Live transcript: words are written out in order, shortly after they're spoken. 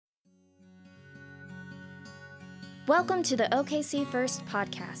Welcome to the OKC First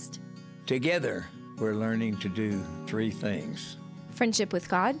podcast. Together, we're learning to do three things. Friendship with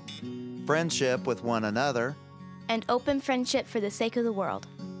God, friendship with one another, and open friendship for the sake of the world.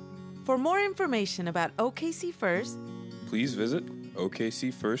 For more information about OKC First, please visit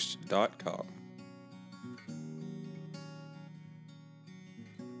okcfirst.com.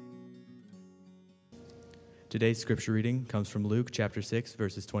 Today's scripture reading comes from Luke chapter 6,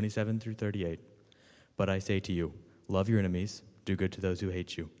 verses 27 through 38. But I say to you, love your enemies, do good to those who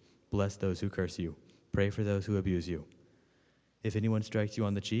hate you, bless those who curse you, pray for those who abuse you. If anyone strikes you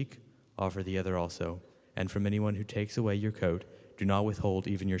on the cheek, offer the other also, and from anyone who takes away your coat, do not withhold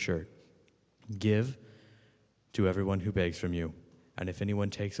even your shirt. Give to everyone who begs from you, and if anyone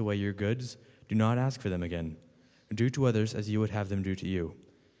takes away your goods, do not ask for them again. Do to others as you would have them do to you.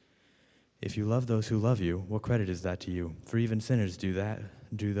 If you love those who love you, what credit is that to you? For even sinners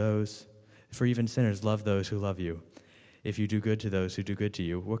love those who love you. If you do good to those who do good to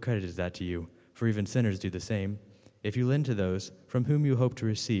you, what credit is that to you? For even sinners do the same. If you lend to those from whom you hope to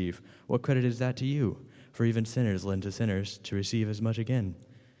receive, what credit is that to you? For even sinners lend to sinners to receive as much again.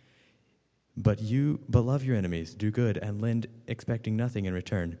 But love your enemies, do good, and lend, expecting nothing in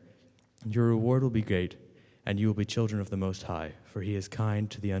return. Your reward will be great, and you will be children of the Most High, for he is kind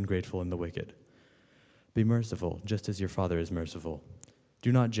to the ungrateful and the wicked. Be merciful, just as your Father is merciful.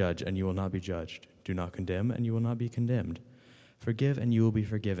 Do not judge, and you will not be judged. Do not condemn, and you will not be condemned. Forgive, and you will be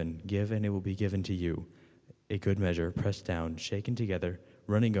forgiven. Give, and it will be given to you. A good measure, pressed down, shaken together,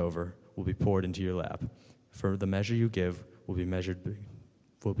 running over, will be poured into your lap. For the measure you give will be the measure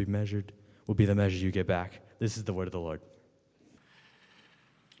you get back. This is the word of the Lord.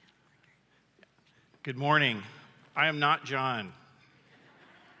 Good morning. I am not John.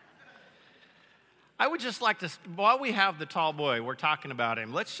 I would just like to, while we have the tall boy, we're talking about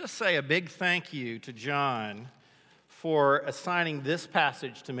him, let's just say a big thank you to John for assigning this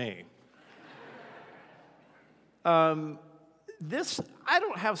passage to me. I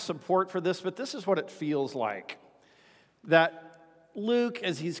don't have support for this, but this is what it feels like. That Luke,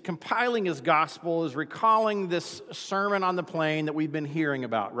 as he's compiling his gospel, is recalling this sermon on the plain that we've been hearing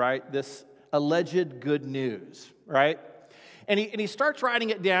about, right? This alleged good news, right? And he starts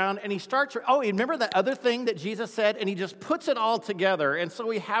writing it down, and remember that other thing that Jesus said? And he just puts it all together. And so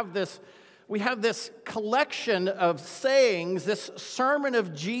we have this collection of sayings, this sermon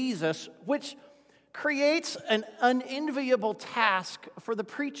of Jesus, which creates an unenviable task for the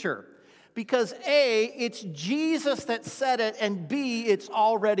preacher. Because A, it's Jesus that said it, and B, it's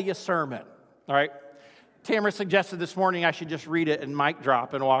already a sermon. All right? Tamara suggested this morning I should just read it and mic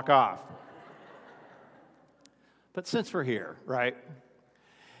drop and walk off. But since we're here, right?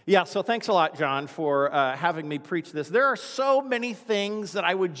 Yeah, so thanks a lot, John, for having me preach this. There are so many things that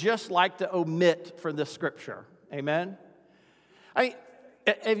I would just like to omit from this scripture. Amen? Have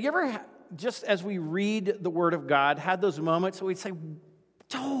you ever, just as we read the Word of God, had those moments where we'd say,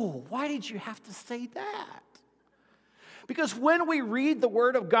 oh, why did you have to say that? Because when we read the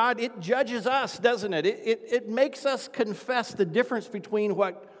Word of God, it judges us, doesn't it? It makes us confess the difference between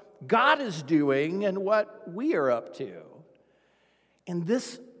what God is doing and what we are up to. And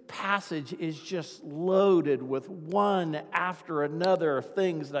this passage is just loaded with one after another of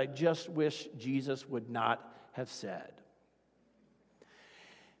things that I just wish Jesus would not have said.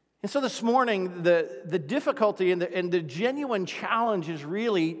 And so this morning, the difficulty and the genuine challenge is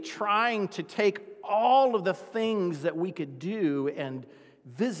really trying to take all of the things that we could do and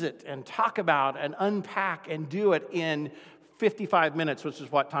visit and talk about and unpack and do it in 55 minutes, which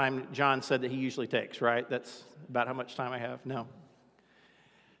is what time John said that he usually takes, right? That's about how much time I have? No.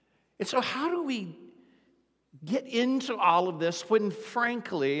 And so how do we get into all of this when,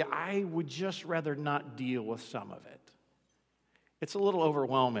 frankly, I would just rather not deal with some of it? It's a little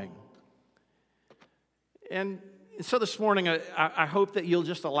overwhelming. And so this morning, I hope that you'll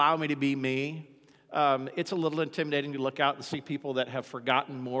just allow me to be me. It's a little intimidating to look out and see people that have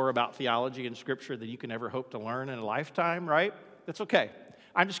forgotten more about theology and Scripture than you can ever hope to learn in a lifetime, right? That's okay.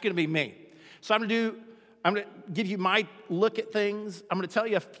 I'm just going to be me. So I'm going to give you my look at things. I'm going to tell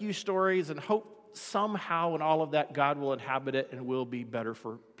you a few stories and hope somehow in all of that God will inhabit it and will be better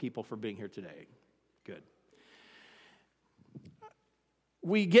for people for being here today. Good.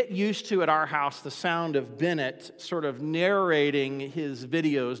 We get used to at our house the sound of Bennett sort of narrating his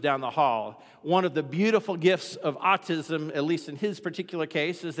videos down the hall. One of the beautiful gifts of autism, at least in his particular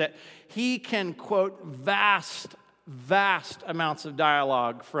case, is that he can quote vast amounts of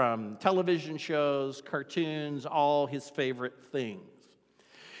dialogue from television shows, cartoons, all his favorite things.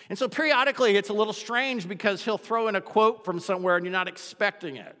 And so periodically it's a little strange because he'll throw in a quote from somewhere and you're not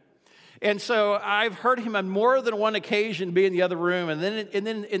expecting it. And so I've heard him on more than one occasion be in the other room and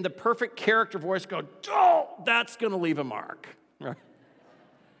then in the perfect character voice go, oh, that's going to leave a mark. Right?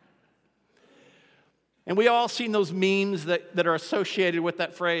 And we all seen those memes that are associated with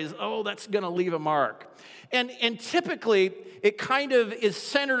that phrase, oh, that's going to leave a mark. And typically, it kind of is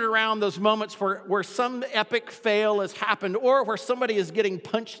centered around those moments where some epic fail has happened or where somebody is getting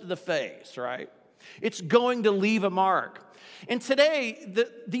punched in the face, right? It's going to leave a mark. And today,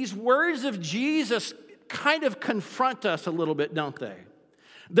 these words of Jesus kind of confront us a little bit, don't they?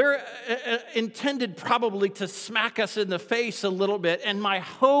 They're intended probably to smack us in the face a little bit, and my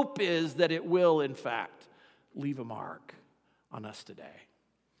hope is that it will, in fact, leave a mark on us today.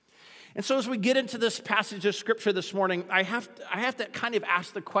 And so as we get into this passage of Scripture this morning, I have to kind of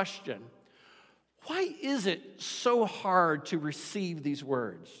ask the question, why is it so hard to receive these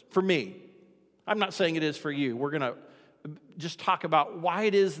words? For me, I'm not saying it is for you. We're going to just talk about why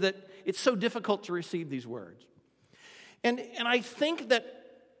it is that it's so difficult to receive these words. And I think that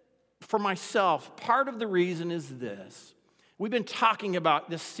for myself, part of the reason is this. We've been talking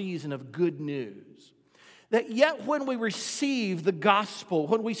about this season of good news. That yet when we receive the gospel,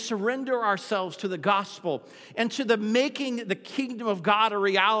 when we surrender ourselves to the gospel and to the making the kingdom of God a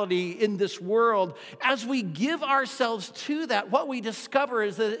reality in this world, as we give ourselves to that, what we discover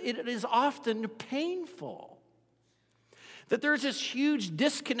is that it is often painful. That there's this huge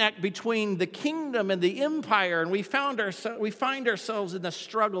disconnect between the kingdom and the empire, and we find ourselves in the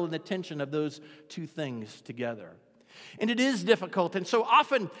struggle and the tension of those two things together. And it is difficult, and so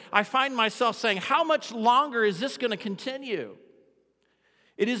often I find myself saying, how much longer is this going to continue?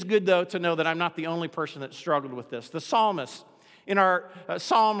 It is good, though, to know that I'm not the only person that struggled with this. The psalmist, in our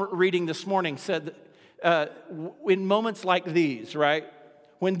psalm reading this morning, said, in moments like these, right,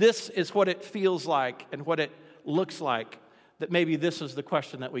 when this is what it feels like and what it looks like, that maybe this is the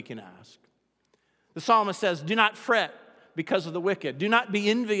question that we can ask. The psalmist says, do not fret because of the wicked. Do not be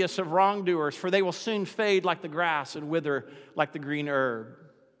envious of wrongdoers, for they will soon fade like the grass and wither like the green herb.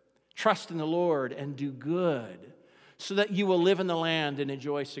 Trust in the Lord and do good, so that you will live in the land and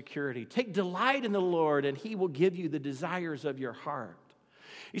enjoy security. Take delight in the Lord, and He will give you the desires of your heart.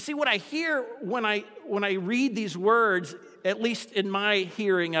 You see, what I hear when I read these words, at least in my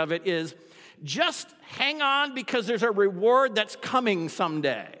hearing of it, is just hang on because there's a reward that's coming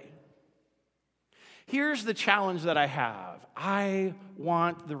someday. Here's the challenge that I have. I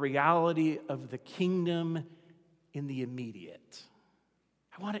want the reality of the kingdom in the immediate.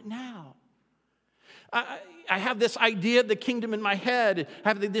 I want it now. I have this idea of the kingdom in my head. I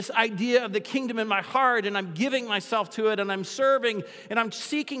have this idea of the kingdom in my heart, and I'm giving myself to it, and I'm serving, and I'm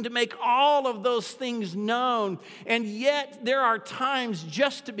seeking to make all of those things known. And yet, there are times,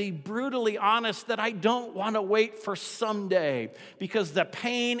 just to be brutally honest, that I don't want to wait for someday because the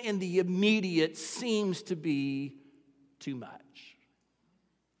pain in the immediate seems to be too much.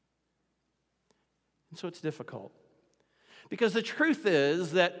 And so it's difficult. Because the truth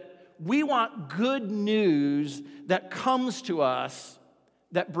is that we want good news that comes to us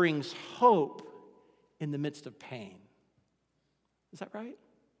that brings hope in the midst of pain. Is that right?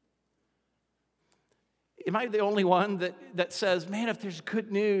 Am I the only one that says, man, if there's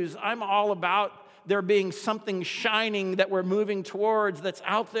good news, I'm all about there being something shining that we're moving towards that's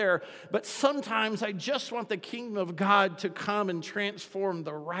out there. But sometimes I just want the kingdom of God to come and transform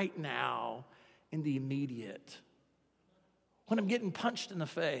the right now in the immediate. When I'm getting punched in the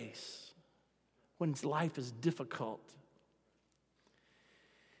face, when life is difficult.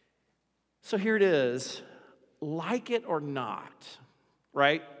 So here it is, like it or not,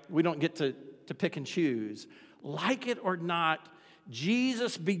 right? We don't get to pick and choose. Like it or not,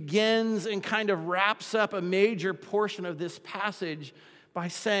 Jesus begins and kind of wraps up a major portion of this passage by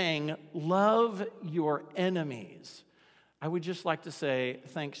saying, love your enemies. I would just like to say,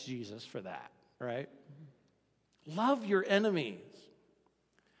 thanks, Jesus, for that, right? Love your enemies.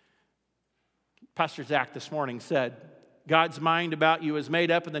 Pastor Zach this morning said, God's mind about you is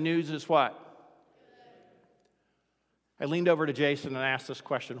made up and the news is what? I leaned over to Jason and asked this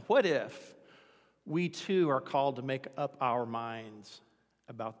question. What if we too are called to make up our minds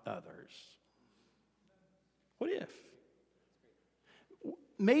about others? What if?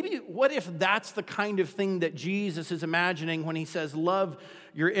 Maybe, what if that's the kind of thing that Jesus is imagining when he says, love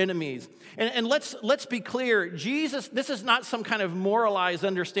your enemies? And let's be clear, Jesus, this is not some kind of moralized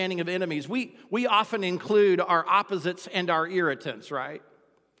understanding of enemies. We often include our opposites and our irritants, right?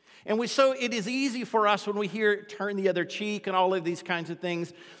 And so it is easy for us when we hear turn the other cheek and all of these kinds of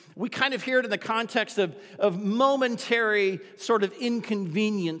things. We kind of hear it in the context of momentary sort of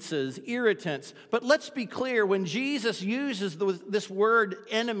inconveniences, irritants. But let's be clear, when Jesus uses this word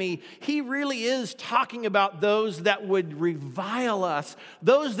enemy, he really is talking about those that would revile us,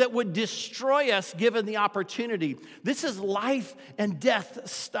 those that would destroy us given the opportunity. This is life and death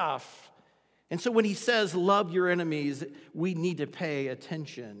stuff. And so when he says, love your enemies, we need to pay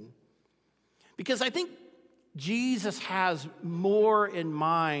attention. Because I think Jesus has more in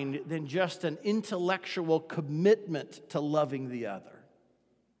mind than just an intellectual commitment to loving the other.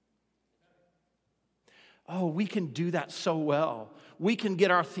 Oh, we can do that so well. We can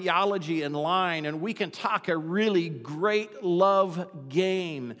get our theology in line and we can talk a really great love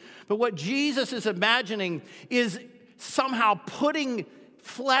game. But what Jesus is imagining is somehow putting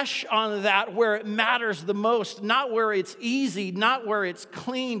flesh on that where it matters the most, not where it's easy, not where it's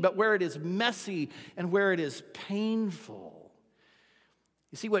clean, but where it is messy and where it is painful.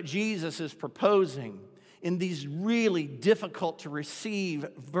 You see, what Jesus is proposing in these really difficult to receive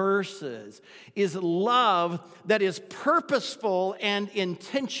verses is love that is purposeful and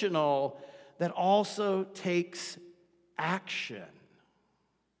intentional, that also takes action.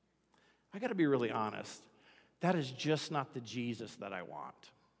 I got to be really honest. That is just not the Jesus that I want.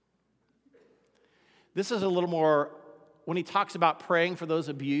 This is a little more, when he talks about praying for those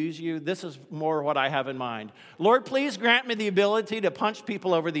who abuse you, this is more what I have in mind. Lord, please grant me the ability to punch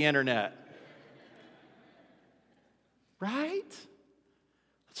people over the internet. Right?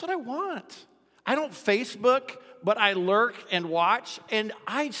 That's what I want. I don't Facebook, but I lurk and watch, and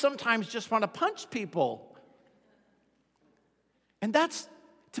I sometimes just want to punch people. And that's,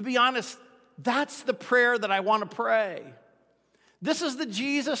 to be honest, that's the prayer that I want to pray. This is the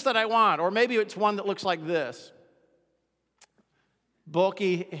Jesus that I want. Or maybe it's one that looks like this.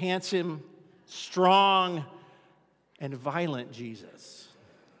 Bulky, handsome, strong, and violent Jesus.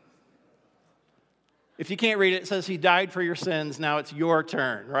 If you can't read it, it says he died for your sins. Now it's your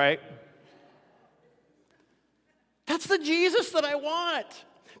turn, right? That's the Jesus that I want.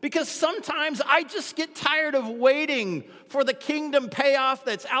 Because sometimes I just get tired of waiting for the kingdom payoff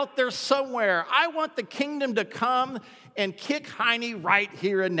that's out there somewhere. I want the kingdom to come and kick Heine right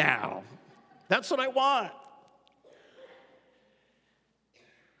here and now. That's what I want.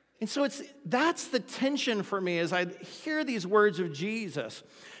 And so that's the tension for me as I hear these words of Jesus.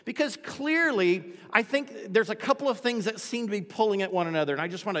 Because clearly, I think there's a couple of things that seem to be pulling at one another. And I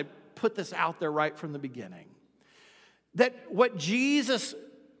just want to put this out there right from the beginning. That what Jesus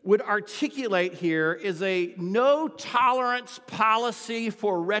would articulate here is a no-tolerance policy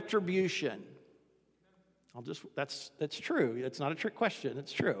for retribution. That's true. It's not a trick question.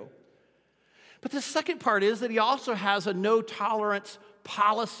 It's true. But the second part is that he also has a no-tolerance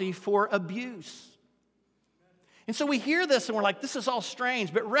policy for abuse. And so we hear this and we're like, this is all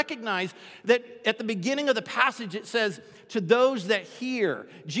strange, but recognize that at the beginning of the passage it says, to those that hear.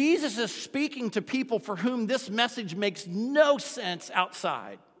 Jesus is speaking to people for whom this message makes no sense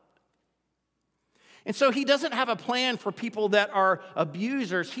outside. And so he doesn't have a plan for people that are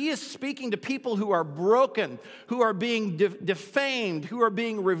abusers. He is speaking to people who are broken, who are being defamed, who are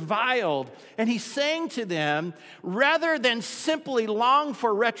being reviled. And he's saying to them, rather than simply long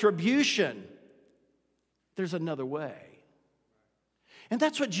for retribution, there's another way. And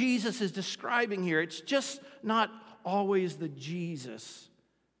that's what Jesus is describing here. It's just not always the Jesus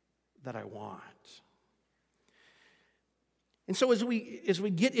that I want. And so as we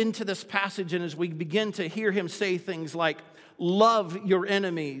get into this passage and as we begin to hear him say things like, love your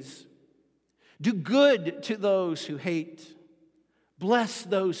enemies, do good to those who hate, bless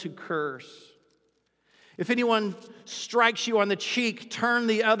those who curse. If anyone strikes you on the cheek, turn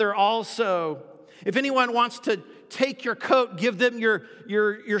the other also. If anyone wants to take your coat, give them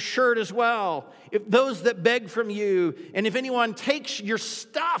your shirt as well. If those that beg from you, and if anyone takes your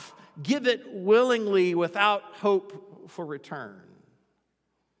stuff, give it willingly without hope for return.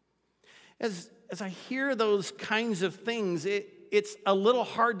 As I hear those kinds of things, it's a little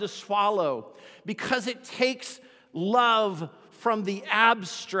hard to swallow because it takes love from the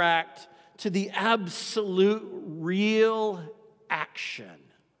abstract to the absolute real action.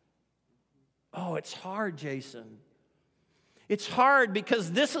 Oh, it's hard, Jason. It's hard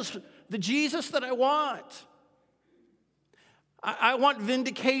because this is the Jesus that I want. I want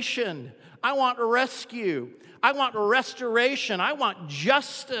vindication. I want rescue. I want restoration. I want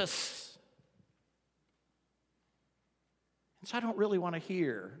justice. And so I don't really want to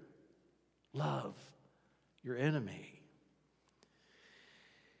hear, love your enemy.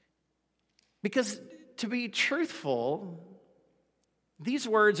 Because to be truthful, These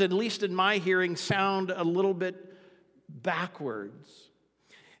words, at least in my hearing, sound a little bit backwards.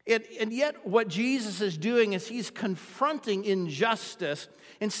 And yet what Jesus is doing is he's confronting injustice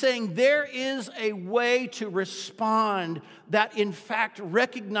and saying there is a way to respond that in fact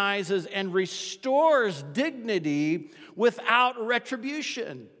recognizes and restores dignity without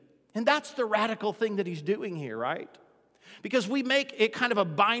retribution. And that's the radical thing that he's doing here, right? Because we make it kind of a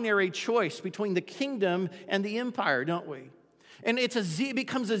binary choice between the kingdom and the empire, don't we? And it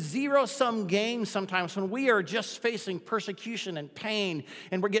becomes a zero-sum game sometimes when we are just facing persecution and pain,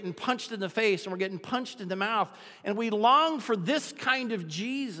 and we're getting punched in the face and we're getting punched in the mouth, and we long for this kind of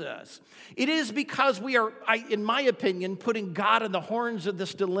Jesus. It is because we are, in my opinion, putting God in the horns of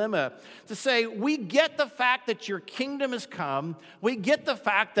this dilemma to say, we get the fact that your kingdom has come, we get the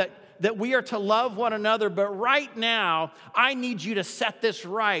fact that we are to love one another, but right now, I need you to set this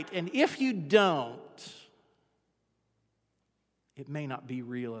right, and if you don't, it may not be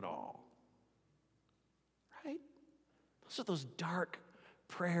real at all, right? Those are those dark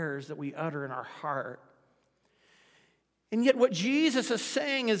prayers that we utter in our heart. And yet what Jesus is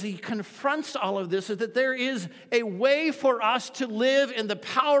saying as he confronts all of this is that there is a way for us to live in the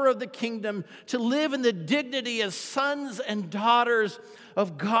power of the kingdom, to live in the dignity as sons and daughters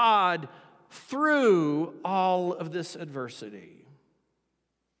of God through all of this adversity.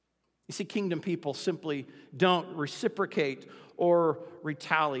 You see, kingdom people simply don't reciprocate or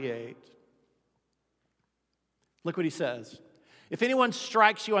retaliate. Look what he says. If anyone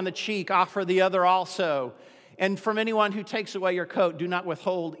strikes you on the cheek, offer the other also. And from anyone who takes away your coat, do not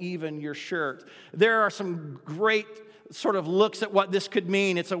withhold even your shirt. There are some great sort of looks at what this could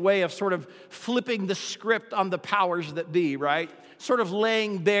mean. It's a way of sort of flipping the script on the powers that be, right? Sort of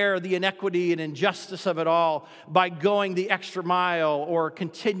laying bare the inequity and injustice of it all by going the extra mile or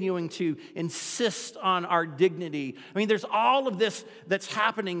continuing to insist on our dignity. I mean, there's all of this that's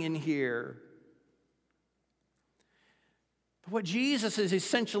happening in here. But what Jesus is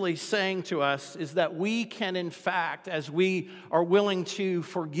essentially saying to us is that we can, in fact, as we are willing to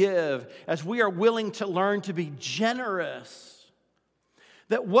forgive, as we are willing to learn to be generous,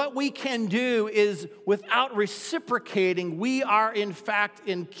 that what we can do is, without reciprocating, we are in fact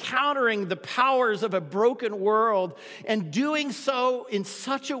encountering the powers of a broken world and doing so in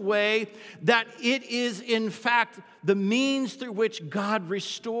such a way that it is in fact the means through which God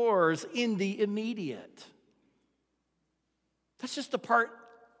restores in the immediate. That's just the part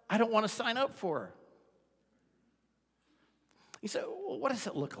I don't want to sign up for. You say, well, what does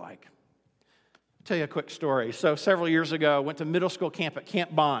it look like? I'll tell you a quick story. So several years ago, I went to middle school camp at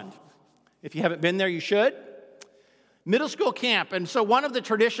Camp Bond. If you haven't been there, you should. Middle school camp. And so one of the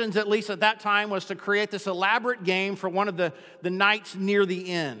traditions, at least at that time, was to create this elaborate game for one of the nights near the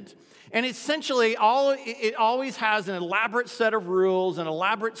end. And essentially, it always has an elaborate set of rules, an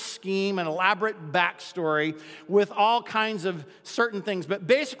elaborate scheme, an elaborate backstory with all kinds of certain things. But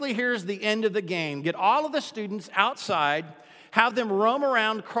basically, here's the end of the game. Get all of the students outside, have them roam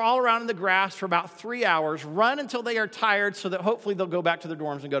around, crawl around in the grass for about 3 hours, run until they are tired so that hopefully they'll go back to their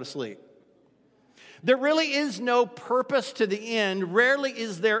dorms and go to sleep. There really is no purpose to the end. Rarely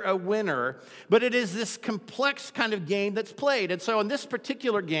is there a winner, but it is this complex kind of game that's played. And so in this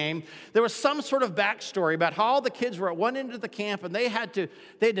particular game, there was some sort of backstory about how all the kids were at one end of the camp and they had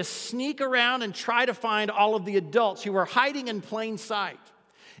to sneak around and try to find all of the adults who were hiding in plain sight.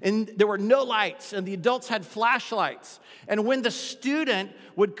 And there were no lights, and the adults had flashlights. And when the student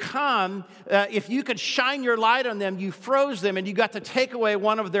would come, if you could shine your light on them, you froze them, and you got to take away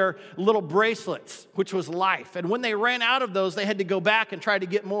one of their little bracelets, which was life. And when they ran out of those, they had to go back and try to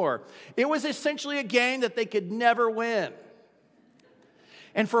get more. It was essentially a game that they could never win.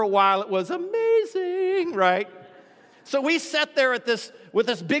 And for a while, it was amazing, right? So we sat there with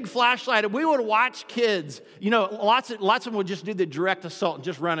this big flashlight, and we would watch kids. You know, lots of them would just do the direct assault and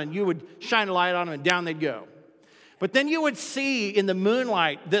just run, and you would shine a light on them, and down they'd go. But then you would see in the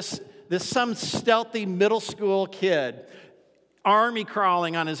moonlight this some stealthy middle school kid, army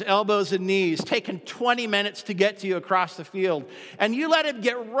crawling on his elbows and knees, taking 20 minutes to get to you across the field. And you let him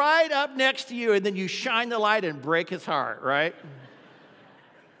get right up next to you, and then you shine the light and break his heart, right?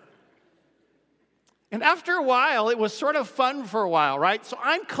 And after a while, it was sort of fun for a while, right? So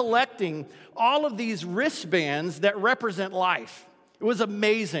I'm collecting all of these wristbands that represent life. It was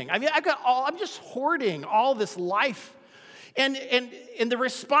amazing. I mean, I'm just hoarding all this life. And the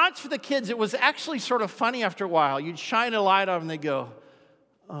response for the kids, it was actually sort of funny after a while. You'd shine a light on them and they'd go,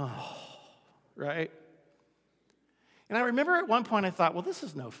 oh, right? And I remember at one point I thought, well, this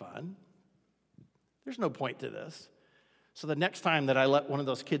is no fun. There's no point to this. So the next time that I let one of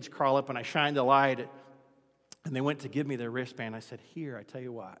those kids crawl up and I shined the light, And they went to give me their wristband. I said, here, I tell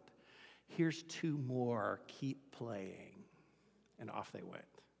you what, here's 2 more, keep playing. And off they went.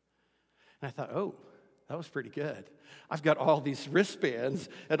 And I thought, oh, that was pretty good. I've got all these wristbands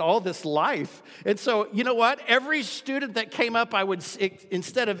and all this life. And so, you know what? Every student that came up, I would,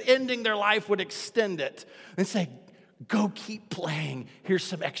 instead of ending their life, would extend it and say, go keep playing. Here's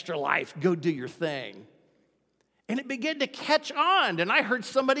some extra life. Go do your thing. And it began to catch on. And I heard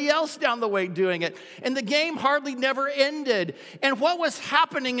somebody else down the way doing it. And the game hardly never ended. And what was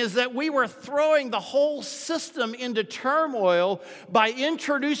happening is that we were throwing the whole system into turmoil by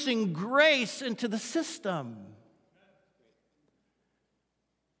introducing grace into the system.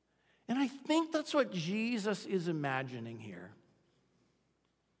 And I think that's what Jesus is imagining here.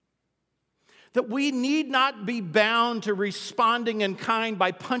 That we need not be bound to responding in kind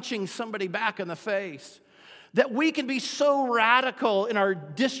by punching somebody back in the face. That we can be so radical in our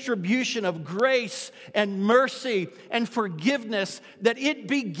distribution of grace and mercy and forgiveness that it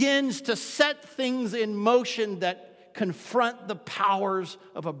begins to set things in motion that confront the powers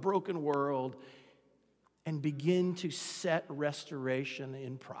of a broken world and begin to set restoration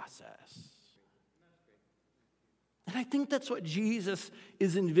in process. And I think that's what Jesus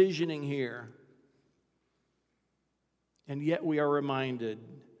is envisioning here. And yet we are reminded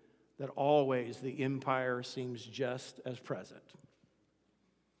that always the empire seems just as present.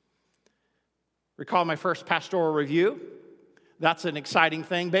 Recall my first pastoral review. That's an exciting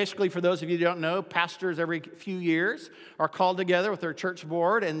thing. Basically, for those of you who don't know, pastors every few years are called together with their church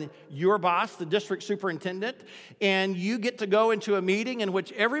board and your boss, the district superintendent, and you get to go into a meeting in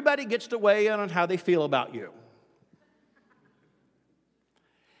which everybody gets to weigh in on how they feel about you.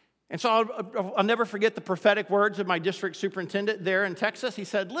 And so I'll never forget the prophetic words of my district superintendent there in Texas. He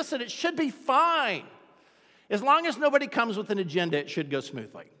said, listen, it should be fine. As long as nobody comes with an agenda, it should go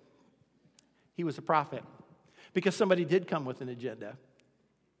smoothly. He was a prophet because somebody did come with an agenda.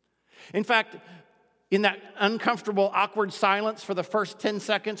 In fact, in that uncomfortable, awkward silence for the first 10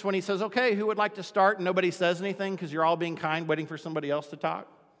 seconds when he says, okay, who would like to start? And nobody says anything because you're all being kind, waiting for somebody else to talk.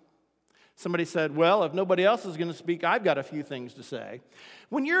 Somebody said, well, if nobody else is going to speak, I've got a few things to say.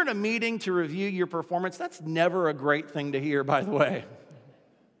 When you're in a meeting to review your performance, that's never a great thing to hear, by the way.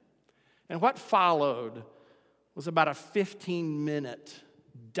 And what followed was about a 15-minute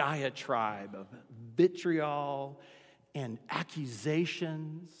diatribe of vitriol and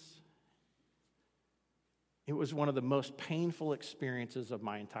accusations. It was one of the most painful experiences of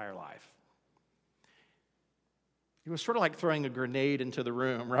my entire life. It was sort of like throwing a grenade into the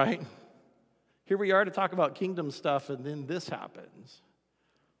room, right? Here we are to talk about kingdom stuff, and then this happens.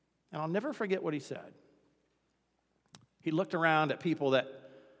 And I'll never forget what he said. He looked around at people that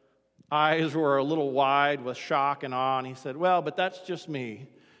eyes were a little wide with shock and awe, and he said, well, but that's just me.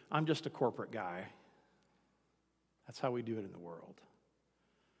 I'm just a corporate guy. That's how we do it in the world.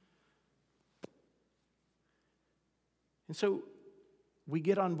 And so we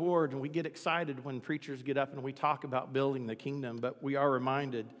get on board and we get excited when preachers get up and we talk about building the kingdom, but we are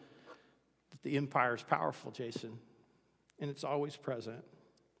reminded that the empire is powerful, Jason, and it's always present.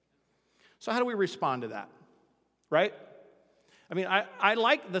 So how do we respond to that, right? I mean, I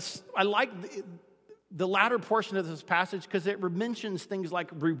like this. I like the latter portion of this passage because it mentions things like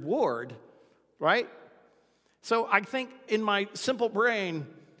reward, right? So I think in my simple brain,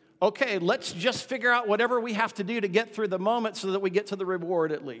 okay, let's just figure out whatever we have to do to get through the moment so that we get to the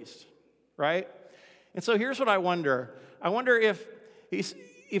reward at least, right? And so here's what I wonder. I wonder if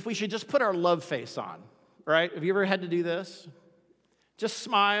we should just put our love face on, right? Have you ever had to do this? Just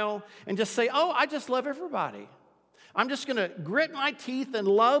smile and just say, oh, I just love everybody. I'm just going to grit my teeth and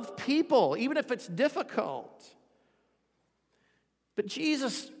love people, even if it's difficult. But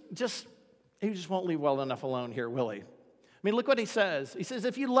Jesus he just won't leave well enough alone here, will he? I mean, look what he says. He says,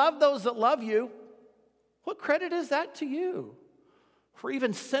 if you love those that love you, what credit is that to you? For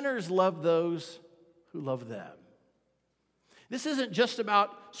even sinners love those who love them. This isn't just about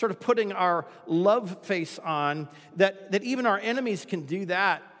sort of putting our love face on, that even our enemies can do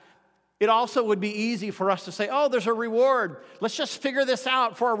that. It also would be easy for us to say, oh, there's a reward. Let's just figure this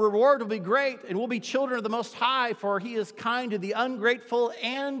out, for our reward will be great, and we'll be children of the Most High, for he is kind to the ungrateful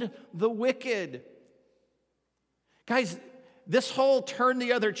and the wicked. Guys, this whole turn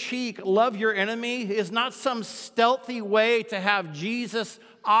the other cheek, love your enemy, is not some stealthy way to have Jesus'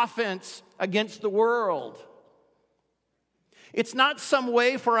 offense against the world. It's not some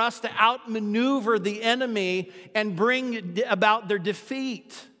way for us to outmaneuver the enemy and bring about their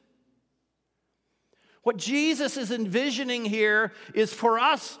defeat. What Jesus is envisioning here is for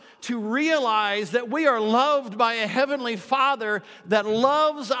us to realize that we are loved by a heavenly Father that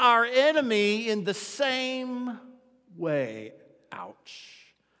loves our enemy in the same way.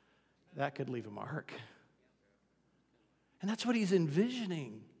 Ouch. That could leave a mark. And that's what he's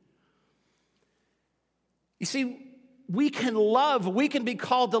envisioning. You see, we can love, we can be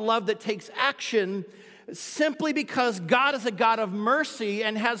called to love that takes action simply because God is a God of mercy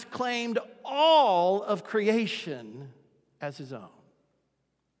and has claimed all of creation as his own.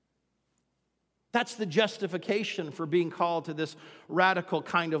 That's the justification for being called to this radical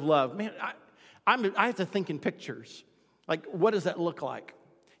kind of love. Man, I have to think in pictures. Like, what does that look like?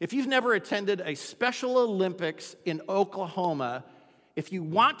 If you've never attended a Special Olympics in Oklahoma, if you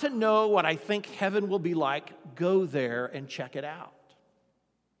want to know what I think heaven will be like, go there and check it out.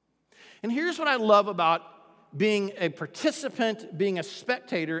 And here's what I love about being a participant, being a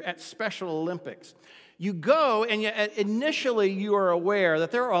spectator at Special Olympics. You go and initially you are aware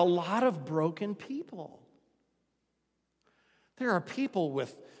that there are a lot of broken people. There are people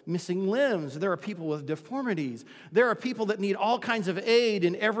with missing limbs. There are people with deformities. There are people that need all kinds of aid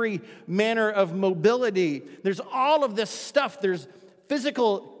in every manner of mobility. There's all of this stuff. There's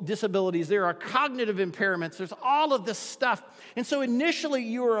physical disabilities. There are cognitive impairments. There's all of this stuff. And so initially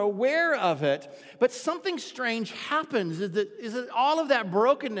you are aware of it, but something strange happens is that all of that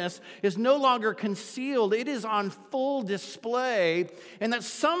brokenness is no longer concealed. It is on full display, and that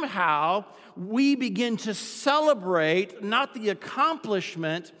somehow we begin to celebrate not the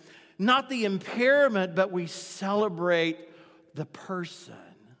accomplishment, not the impairment, but we celebrate the person.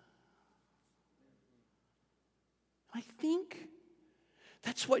 I think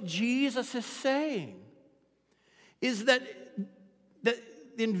that's what Jesus is saying, is that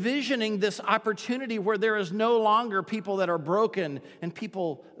envisioning this opportunity where there is no longer people that are broken and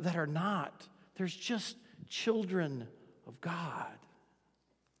people that are not. There's just children of God.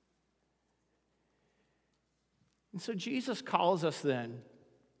 And so Jesus calls us then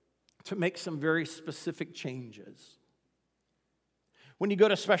to make some very specific changes. When you go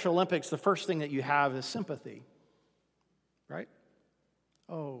to Special Olympics, the first thing that you have is sympathy, right?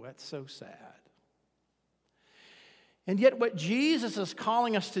 Oh, that's so sad. And yet what Jesus is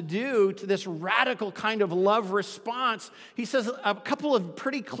calling us to do to this radical kind of love response, he says a couple of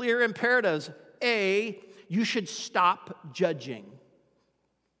pretty clear imperatives. A, you should stop judging.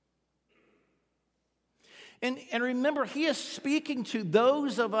 And remember, he is speaking to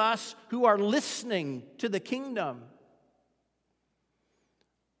those of us who are listening to the kingdom.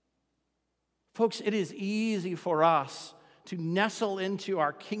 Folks, it is easy for us to nestle into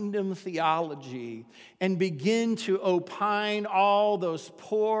our kingdom theology and begin to opine all those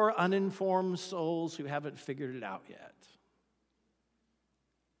poor, uninformed souls who haven't figured it out yet.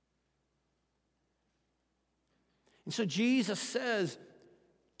 And so Jesus says,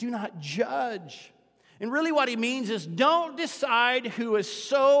 do not judge. And really what he means is don't decide who is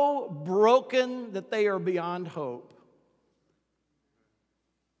so broken that they are beyond hope.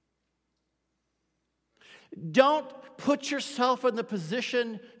 Don't put yourself in the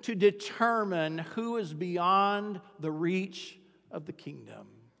position to determine who is beyond the reach of the kingdom.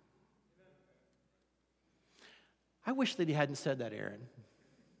 I wish that he hadn't said that, Aaron.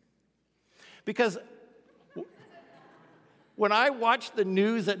 Because when I watch the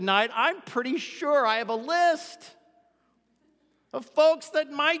news at night, I'm pretty sure I have a list of folks that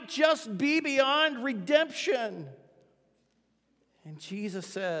might just be beyond redemption. And Jesus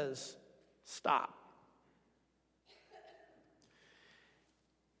says, stop.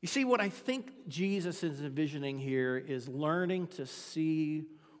 You see, what I think Jesus is envisioning here is learning to see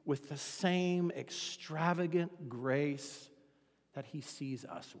with the same extravagant grace that he sees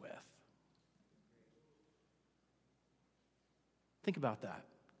us with. Think about that.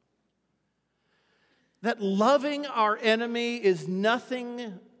 That loving our enemy is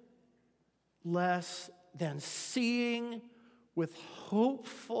nothing less than seeing with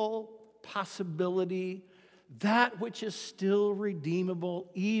hopeful possibility that which is still redeemable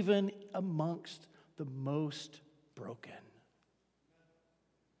even amongst the most broken.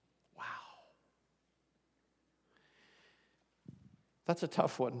 Wow. That's a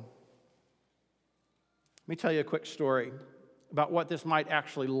tough one. Let me tell you a quick story about what this might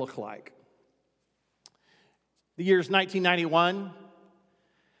actually look like. The year's 1991,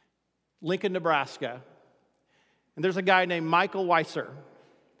 Lincoln, Nebraska. And there's a guy named Michael Weiser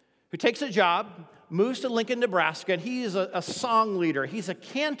who takes a job, moves to Lincoln, Nebraska, and he is a song leader. He's a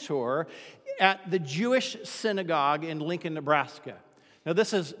cantor at the Jewish synagogue in Lincoln, Nebraska. Now,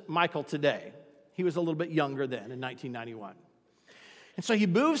 this is Michael today. He was a little bit younger then in 1991. And so he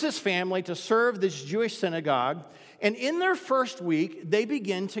moves his family to serve this Jewish synagogue. And in their first week, they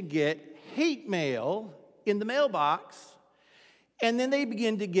begin to get hate mail in the mailbox. And then they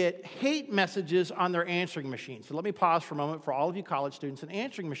begin to get hate messages on their answering machine. So let me pause for a moment for all of you college students. An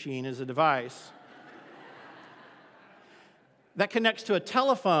answering machine is a device that connects to a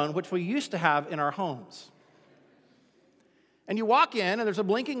telephone, which we used to have in our homes. And you walk in, and there's a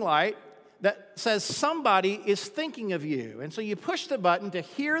blinking light that says somebody is thinking of you. And so you push the button to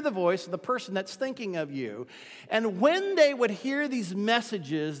hear the voice of the person that's thinking of you. And when they would hear these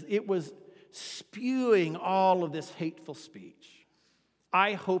messages, it was spewing all of this hateful speech.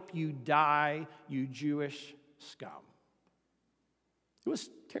 I hope you die, you Jewish scum. It was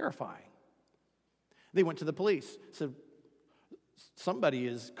terrifying. They went to the police, said, somebody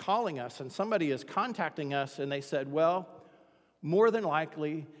is calling us and somebody is contacting us. And they said, well, more than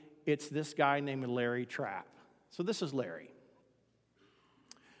likely, it's this guy named Larry Trapp. So this is Larry.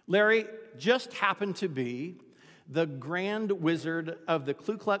 Larry just happened to be the grand wizard of the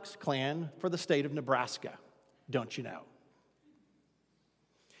Ku Klux Klan for the state of Nebraska, don't you know?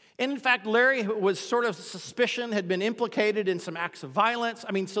 And in fact, Larry was sort of suspicion, had been implicated in some acts of violence.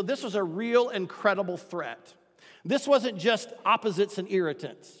 I mean, so this was a real incredible threat. This wasn't just opposites and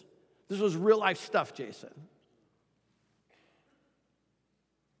irritants. This was real life stuff, Jason.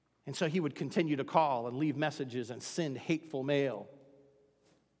 And so he would continue to call and leave messages and send hateful mail.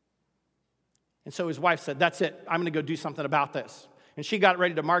 And so his wife said, that's it, I'm going to go do something about this. And she got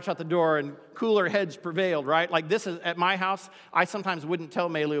ready to march out the door, and cooler heads prevailed, right? Like this is at my house, I sometimes wouldn't tell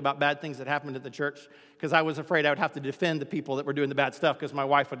Melu about bad things that happened at the church because I was afraid I would have to defend the people that were doing the bad stuff because my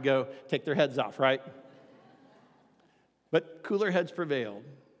wife would go take their heads off, right? But cooler heads prevailed.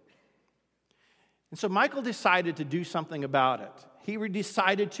 And so Michael decided to do something about it. He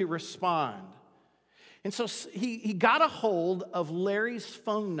decided to respond. And so he got a hold of Larry's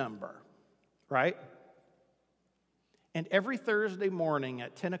phone number, right? And every Thursday morning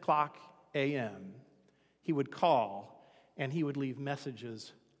at 10 o'clock a.m., he would call and he would leave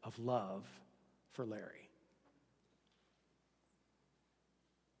messages of love for Larry.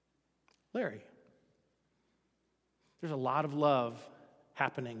 Larry, there's a lot of love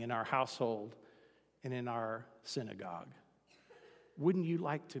happening in our household and in our synagogue. Wouldn't you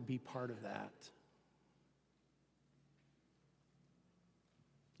like to be part of that?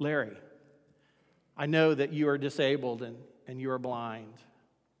 Larry, I know that you are disabled and you are blind.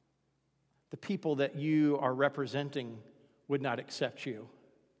 The people that you are representing would not accept you,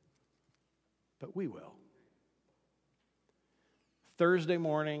 but we will. Thursday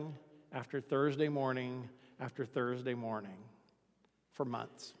morning after Thursday morning after Thursday morning for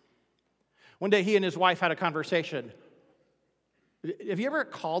months. One day he and his wife had a conversation. Have you ever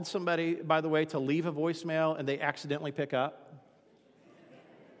called somebody, by the way, to leave a voicemail and they accidentally pick up?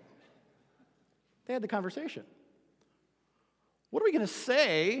 They had the conversation. What are we going to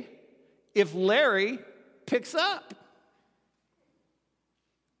say if Larry picks up?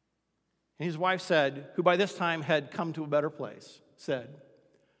 And his wife said, who by this time had come to a better place, said,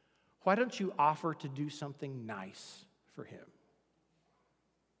 why don't you offer to do something nice for him?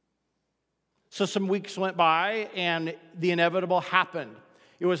 So some weeks went by and the inevitable happened.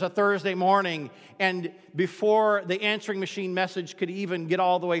 It was a Thursday morning, and before the answering machine message could even get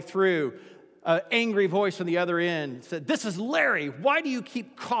all the way through, an angry voice on the other end said, this is Larry. Why do you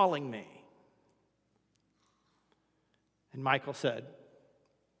keep calling me? And Michael said,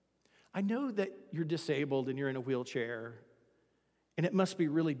 I know that you're disabled and you're in a wheelchair, and it must be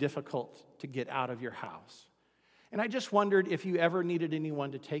really difficult to get out of your house. And I just wondered if you ever needed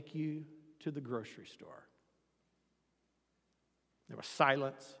anyone to take you to the grocery store. There was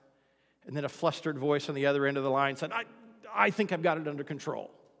silence, and then a flustered voice on the other end of the line said, I think I've got it under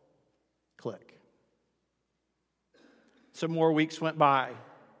control. Click. Some more weeks went by.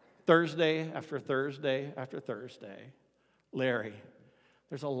 Thursday after Thursday after Thursday. Larry,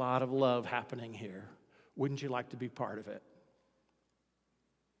 there's a lot of love happening here. Wouldn't you like to be part of it?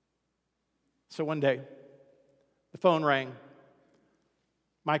 So one day, the phone rang.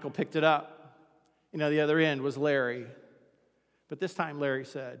 Michael picked it up. The other end was Larry. But this time Larry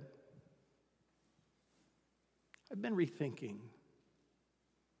said, I've been rethinking.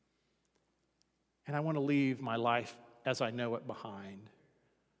 And I want to leave my life as I know it behind.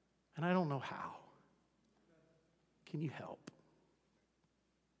 And I don't know how. Can you help?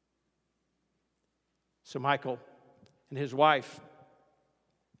 So Michael and his wife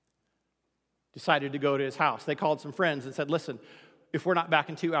decided to go to his house. They called some friends and said, listen, if we're not back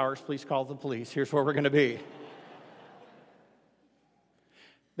in 2 hours, please call the police. Here's where we're going to be.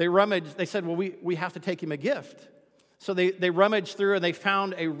 They rummaged. They said, well, we have to take him a gift. So they rummaged through and they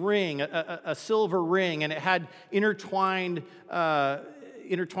found a ring, a silver ring, and it had intertwined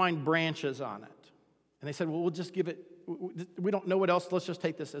branches on it. And they said, well, we'll just give it, we don't know what else, let's just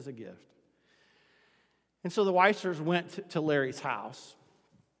take this as a gift. And so the Weissers went to Larry's house.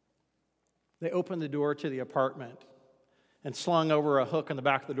 They opened the door to the apartment, and slung over a hook on the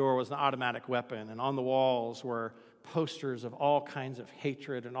back of the door was an automatic weapon, and on the walls were posters of all kinds of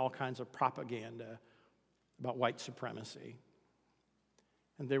hatred and all kinds of propaganda about white supremacy.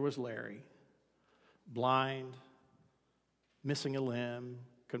 And there was Larry, blind, missing a limb,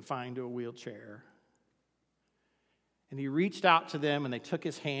 confined to a wheelchair. And he reached out to them, and they took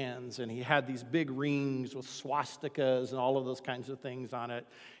his hands, and he had these big rings with swastikas and all of those kinds of things on it.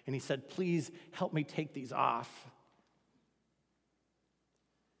 And he said, please help me take these off.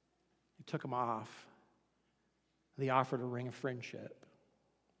 He took them off. They offered a ring of friendship.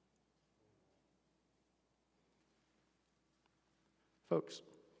 Folks,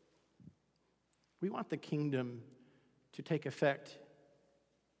 we want the kingdom to take effect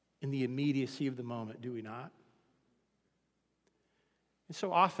in the immediacy of the moment, do we not? And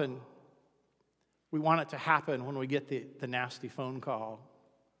so often, we want it to happen when we get the nasty phone call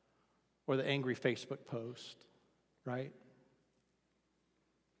or the angry Facebook post, right?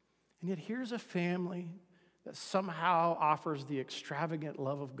 And yet here's a family that somehow offers the extravagant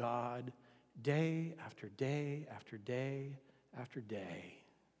love of God day after day after day after day.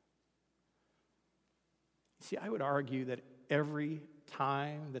 See, I would argue that every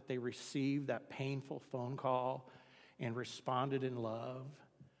time that they received that painful phone call and responded in love,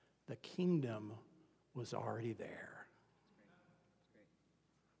 the kingdom was already there.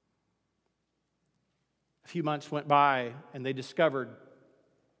 A few months went by, and they discovered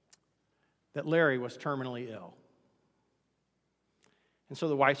that Larry was terminally ill. And so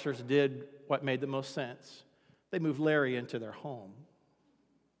the Weissers did what made the most sense. They moved Larry into their home.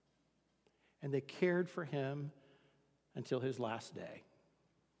 And they cared for him until his last day.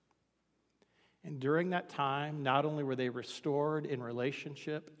 And during that time, not only were they restored in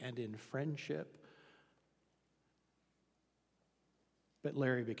relationship and in friendship, but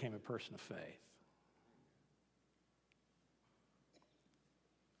Larry became a person of faith.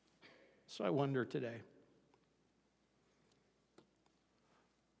 So I wonder today,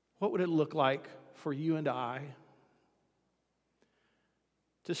 what would it look like for you and I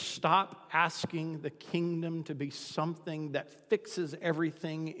to stop asking the kingdom to be something that fixes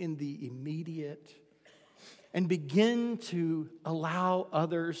everything in the immediate and begin to allow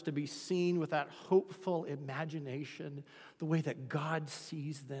others to be seen with that hopeful imagination, the way that God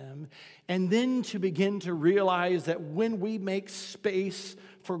sees them, and then to begin to realize that when we make space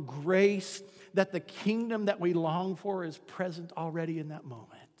for grace, that the kingdom that we long for is present already in that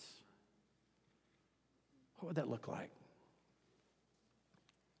moment. What would that look like?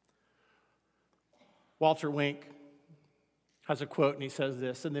 Walter Wink has a quote, and he says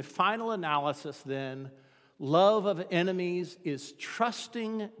this: in the final analysis, then, love of enemies is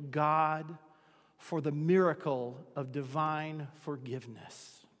trusting God for the miracle of divine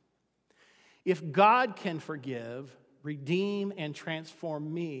forgiveness. If God can forgive, redeem, and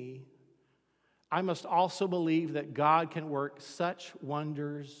transform me, I must also believe that God can work such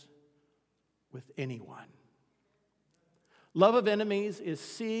wonders with anyone. Love of enemies is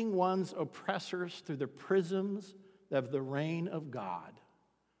seeing one's oppressors through the prisms of the reign of God,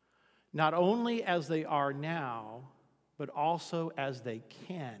 not only as they are now, but also as they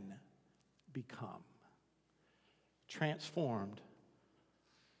can become, transformed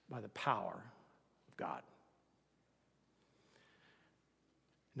by the power of God.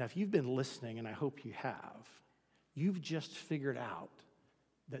 Now, if you've been listening, and I hope you have, you've just figured out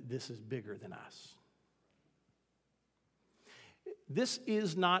that this is bigger than us. This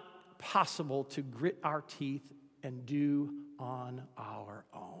is not possible to grit our teeth and do on our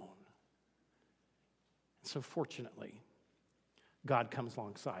own. So fortunately, God comes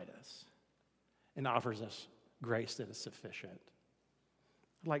alongside us and offers us grace that is sufficient.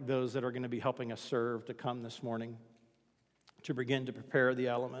 I'd like those that are going to be helping us serve to come this morning to begin to prepare the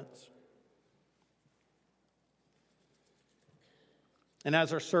elements. And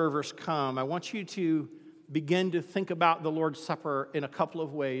as our servers come, I want you to begin to think about the Lord's Supper in a couple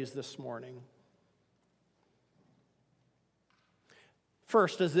of ways this morning.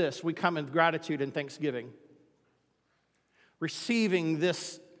 First is this: we come in gratitude and thanksgiving, receiving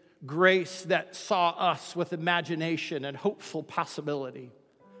this grace that saw us with imagination and hopeful possibility,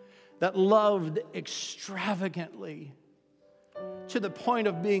 that loved extravagantly to the point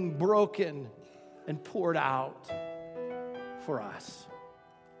of being broken and poured out for us.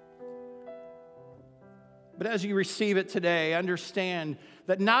 But as you receive it today, understand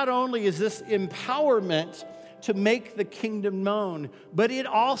that not only is this empowerment to make the kingdom known, but it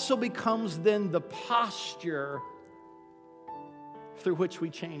also becomes then the posture through which we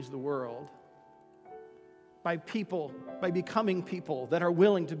change the world. By becoming people that are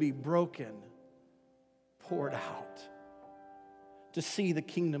willing to be broken, poured out, to see the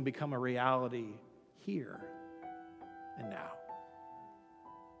kingdom become a reality here and now.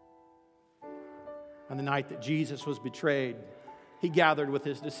 On the night that Jesus was betrayed, he gathered with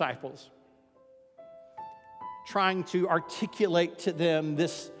his disciples, trying to articulate to them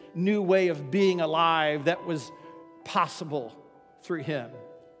this new way of being alive that was possible through him.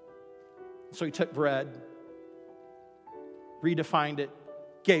 So he took bread, redefined it,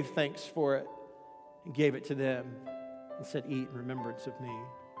 gave thanks for it, and gave it to them and said, "Eat in remembrance of me."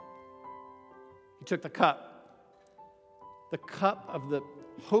 He took the cup of the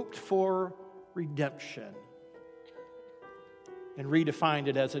hoped-for redemption, and redefined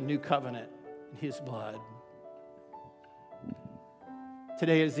it as a new covenant in his blood.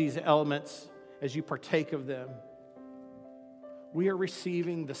 Today, as these elements, as you partake of them, we are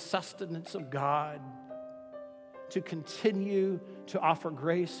receiving the sustenance of God to continue to offer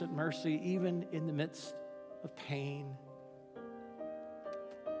grace and mercy even in the midst of pain.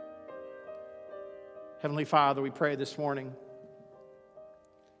 Heavenly Father, we pray this morning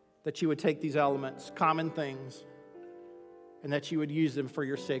that you would take these elements, common things, and that you would use them for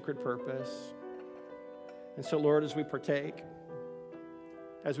your sacred purpose. And so, Lord, as we partake,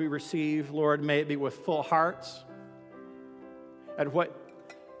 as we receive, Lord, may it be with full hearts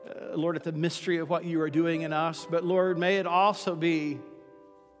Lord, at the mystery of what you are doing in us. But Lord, may it also be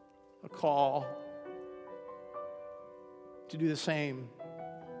a call to do the same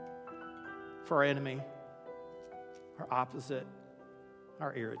for our enemy, our opposite,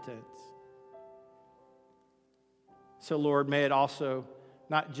 our irritants. So Lord, may it also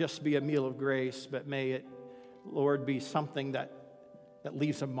not just be a meal of grace, but may it, Lord, be something that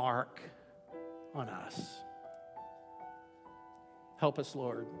leaves a mark on us. Help us,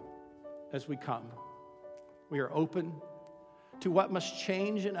 Lord, as we come. We are open to what must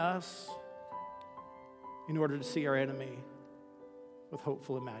change in us in order to see our enemy with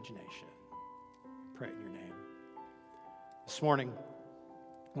hopeful imagination. Pray in your name. This morning,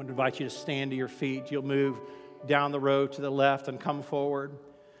 I want to invite you to stand to your feet. You'll move down the row to the left and come forward.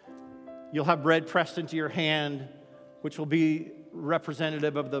 You'll have bread pressed into your hand, which will be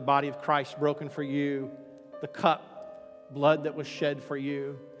representative of the body of Christ broken for you, the cup, blood that was shed for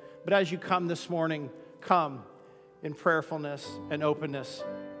you. But as you come this morning, come in prayerfulness and openness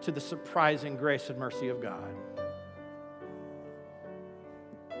to the surprising grace and mercy of God.